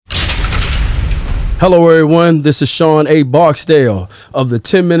Hello, everyone. This is Shawn A. Barksdale of the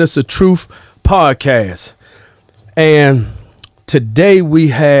 10 Minutes of Truth podcast. And today we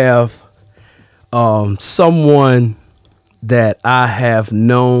have someone that I have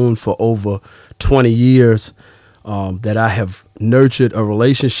known for over 20 years, that I have nurtured a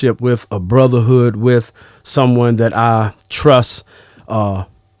relationship with, a brotherhood with, someone that I trust not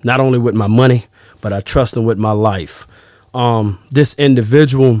only with my money, but I trust him with my life. This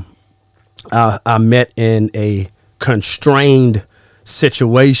individual I met in a constrained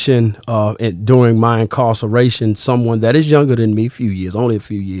situation during my incarceration. Someone that is younger than me, only a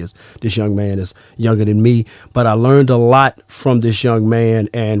few years. This young man is younger than me, but I learned a lot from this young man,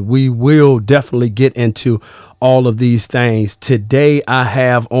 and we will definitely get into all of these things. Today, I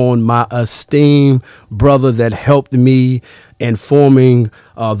have on my esteemed brother that helped me in forming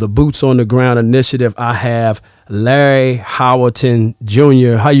the Boots on the Ground initiative. I have Larry Howerton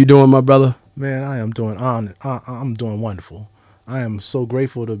Jr. How you doing, my brother? Man, I am doing I'm doing wonderful. I am so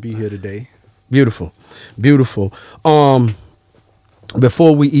grateful to be here today. Beautiful, beautiful.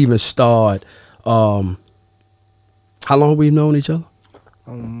 Before we even start, how long have we known each other?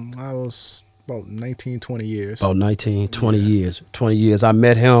 I was about 19, 20 years. About 19, 20 years. 20 years. I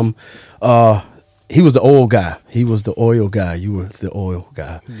met him. He was the oil guy. He was the oil guy. You were the oil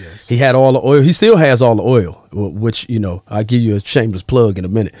guy. Yes. He had all the oil. He still has all the oil, which, I'll give you a shameless plug in a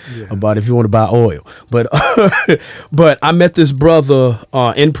minute about if you want to buy oil. But but I met this brother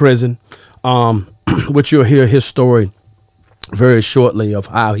in prison, which you'll hear his story very shortly of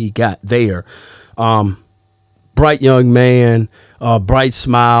how he got there. Bright young man, bright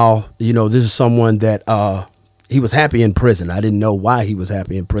smile. This is someone that he was happy in prison. I didn't know why he was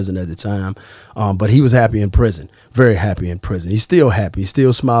happy in prison at the time, but he was happy in prison, very happy in prison. He's still happy. He's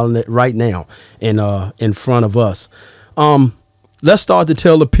still smiling right now in front of us. Let's start to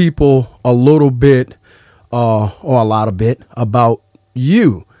tell the people a little bit or a lot of bit about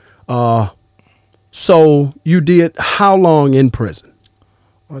you. So you did how long in prison?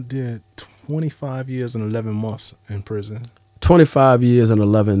 I did 25 years and 11 months in prison. 25 years and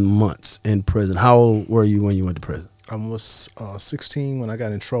 11 months in prison. How old were you when you went to prison? I was 16 when I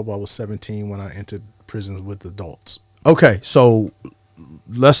got in trouble. I was 17 when I entered prisons with adults. Okay, so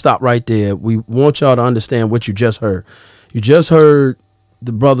let's stop right there. We want y'all to understand what you just heard. You just heard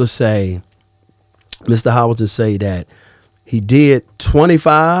the brother say, Mr. Howerton say that he did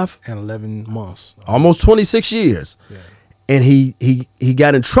 25 and 11 months. Almost 26 years. Yeah. And he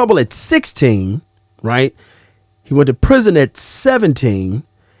got in trouble at 16, right? He went to prison at 17,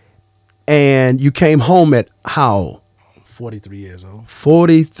 and you came home at how? 43 years old.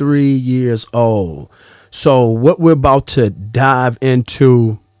 43 years old. So what we're about to dive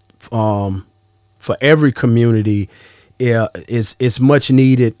into for every community is much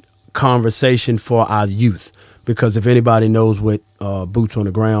needed conversation for our youth. Because if anybody knows what Boots on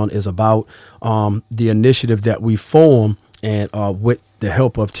the Ground is about, the initiative that we form and with the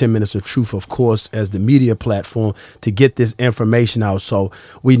help of 10 Minutes of Truth, of course, as the media platform to get this information out. So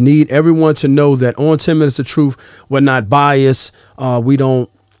we need everyone to know that on 10 Minutes of Truth, we're not biased. We don't,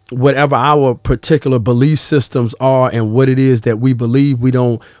 whatever our particular belief systems are and what it is that we believe, we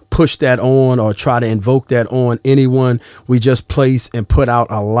don't push that on or try to invoke that on anyone. We just place and put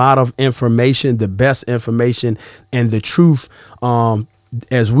out a lot of information, the best information and the truth,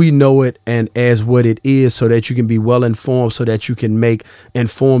 as we know it and as what it is, so that you can be well informed, so that you can make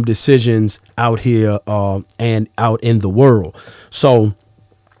informed decisions out here and out in the world. So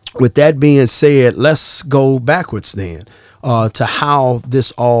with that being said, let's go backwards then to how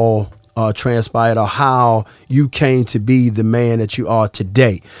this all transpired, or how you came to be the man that you are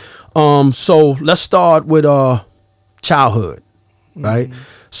today. So let's start with childhood, right? Mm-hmm.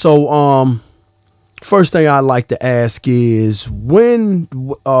 So first thing I'd like to ask is when,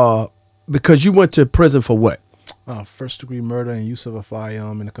 because you went to prison for what? First degree murder and use of a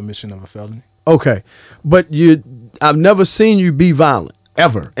firearm in the commission of a felony. Okay. But I've never seen you be violent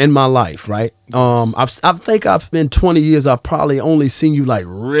ever in my life, right? Yes. I think I've been 20 years. I've probably only seen you like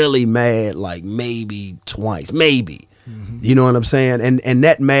really mad, like maybe twice, maybe. Mm-hmm. You know what I'm saying? And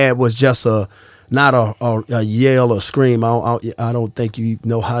that mad was just not a yell or scream. I don't think you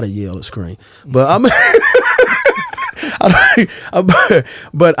know how to yell or scream, but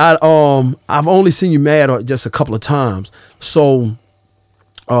I've only seen you mad just a couple of times. So,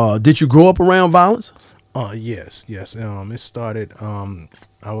 did you grow up around violence? Yes. It started, I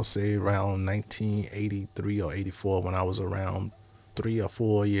would say around 1983 or 84, when I was around 3 or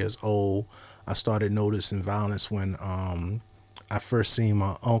 4 years old. I started noticing violence when I first seen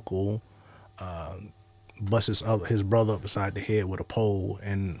my uncle bust his brother up beside the head with a pole,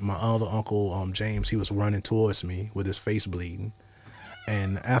 and my other uncle, James, he was running towards me with his face bleeding.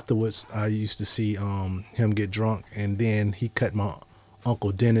 And afterwards, I used to see him get drunk, and then he cut my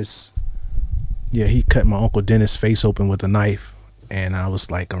uncle Dennis. Yeah, he cut my uncle Dennis' face open with a knife, and I was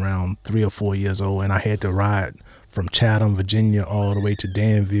like around 3 or 4 years old, and I had to ride from Chatham, Virginia, all the way to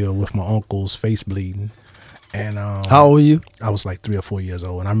Danville with my uncle's face bleeding. And How old are you? I was like 3 or 4 years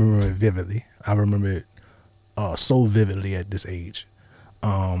old, and I remember it vividly. I remember it so vividly at this age.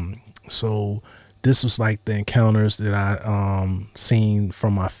 So this was like the encounters that I seen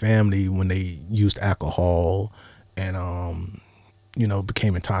from my family when they used alcohol and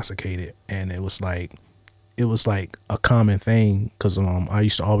became intoxicated. And it was like a common thing, because I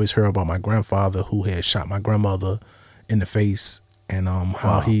used to always hear about my grandfather who had shot my grandmother in the face, and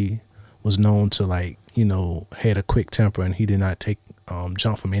how he was known to had a quick temper, and he did not take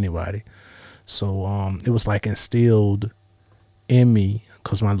junk from anybody. So it was like instilled in me,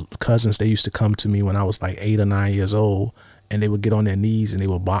 because my cousins, they used to come to me when I was like 8 or 9 years old, and they would get on their knees and they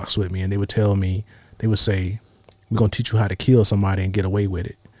would box with me, and they would tell me, they would say, "We're gonna teach you how to kill somebody and get away with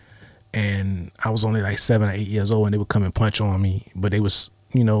it." And I was only like 7 or 8 years old, and they would come and punch on me, but they was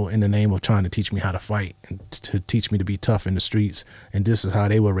in the name of trying to teach me how to fight and to teach me to be tough in the streets. And this is how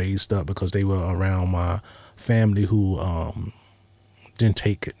they were raised up, because they were around my family who didn't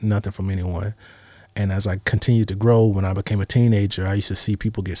take nothing from anyone. And as I continued to grow, when I became a teenager, I used to see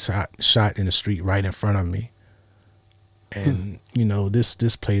people get shot in the street right in front of me. And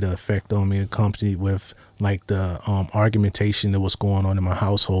this played an effect on me, accompanied with like the argumentation that was going on in my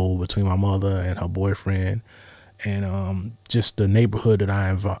household between my mother and her boyfriend, and just the neighborhood that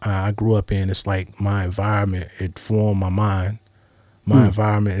I grew up in. It's like my environment, it formed my mind. My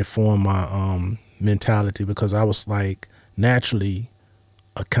environment, it formed my mentality, because I was like naturally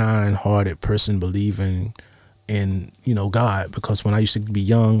a kind-hearted person, believing in God. Because when I used to be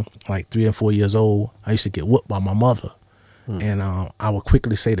young, like 3 or 4 years old, I used to get whooped by my mother, and I would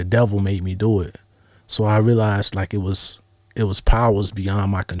quickly say the devil made me do it. So I realized like it was powers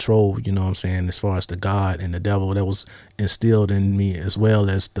beyond my control, you know what I'm saying, as far as the God and the devil that was instilled in me, as well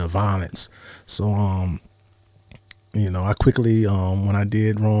as the violence. So I quickly, when I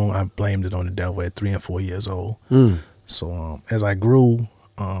did wrong, I blamed it on the devil at 3 and 4 years old. So as I grew,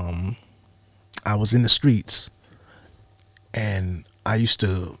 I was in the streets, and I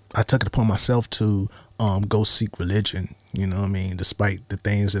took it upon myself to go seek religion, despite the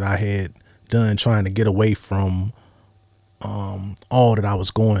things that I had done, trying to get away from all that I was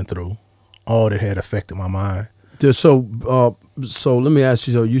going through, all that had affected my mind. So let me ask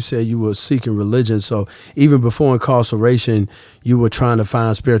you, so you said you were seeking religion, so even before incarceration you were trying to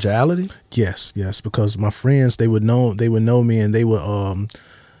find spirituality? Yes, because my friends, they would know me, and they would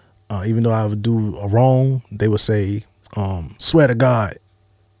even though I would do a wrong, they would say, swear to God,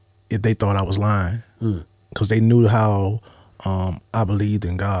 if they thought I was lying, because they knew how I believed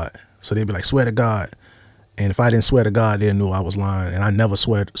in God. So they'd be like, swear to God. And if I didn't swear to God, they knew I was lying. And I never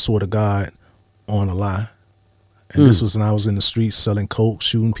swore to God on a lie. And this was when I was in the streets selling coke,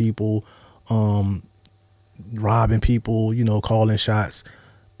 shooting people, robbing people, calling shots.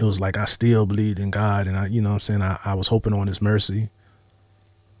 It was like I still believed in God, and I was hoping on His mercy.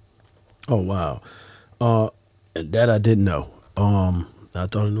 Oh, wow. That I didn't know. I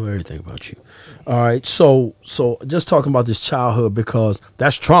thought I knew everything about you. All right. So just talking about this childhood, because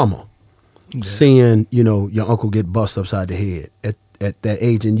that's trauma. Yeah. Seeing, your uncle get bust upside the head at that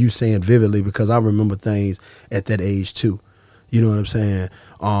age, and you saying vividly, because I remember things at that age too. You know what I'm saying?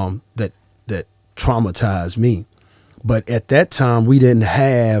 That traumatized me. But at that time, we didn't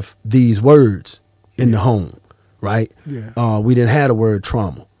have these words in the home, right? Yeah. We didn't have the word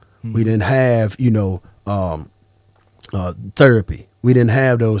trauma. We didn't have, therapy. We didn't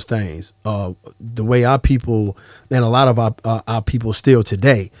have those things. The way our people, and a lot of our people still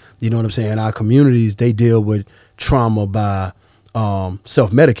today, you know what I'm saying, our communities, they deal with trauma by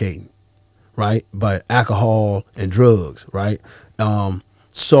self-medicating, right? By alcohol and drugs, right?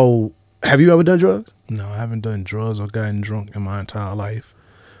 So have you ever done drugs? No, I haven't done drugs or gotten drunk in my entire life.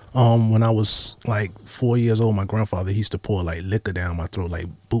 When I was like 4 years old, my grandfather, he used to pour like liquor down my throat, like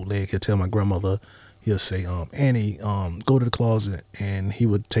bootleg. He'll tell my grandmother, he'll say, Annie, go to the closet, and he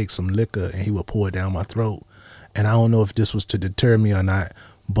would take some liquor and he would pour it down my throat. And I don't know if this was to deter me or not,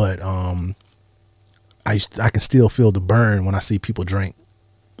 but I can still feel the burn when I see people drink.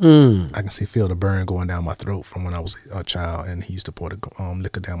 I can feel the burn going down my throat from when I was a child, and he used to pour the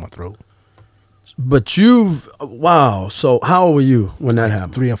liquor down my throat. But wow. So how old were you when that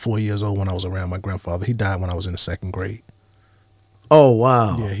happened? 3 and 4 years old when I was around my grandfather. He died when I was in the 2nd grade. Oh,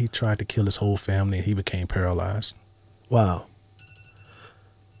 wow. Yeah, he tried to kill his whole family and he became paralyzed. Wow.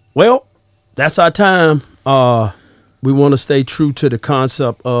 Well, that's our time. We want to stay true to the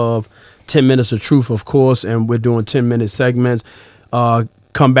concept of 10 minutes of truth, of course, and we're doing 10-minute segments.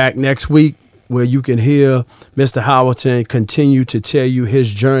 Come back next week where you can hear Mr. Howerton continue to tell you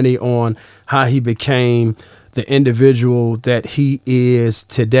his journey on how he became the individual that he is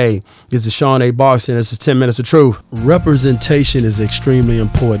today. This is Shawn A. Barksdale. This is 10 Minutes of Truth. Representation is extremely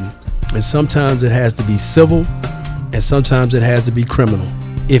important, and sometimes it has to be civil, and sometimes it has to be criminal.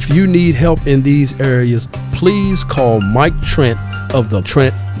 If you need help in these areas, please call Mike Trent of the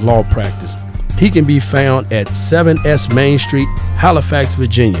Trent Law Practice. He can be found at 7S Main Street, Halifax,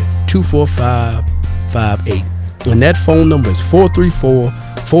 Virginia, 24558. And that phone number is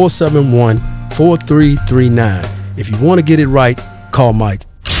 434-471-4339. If you want to get it right, call Mike.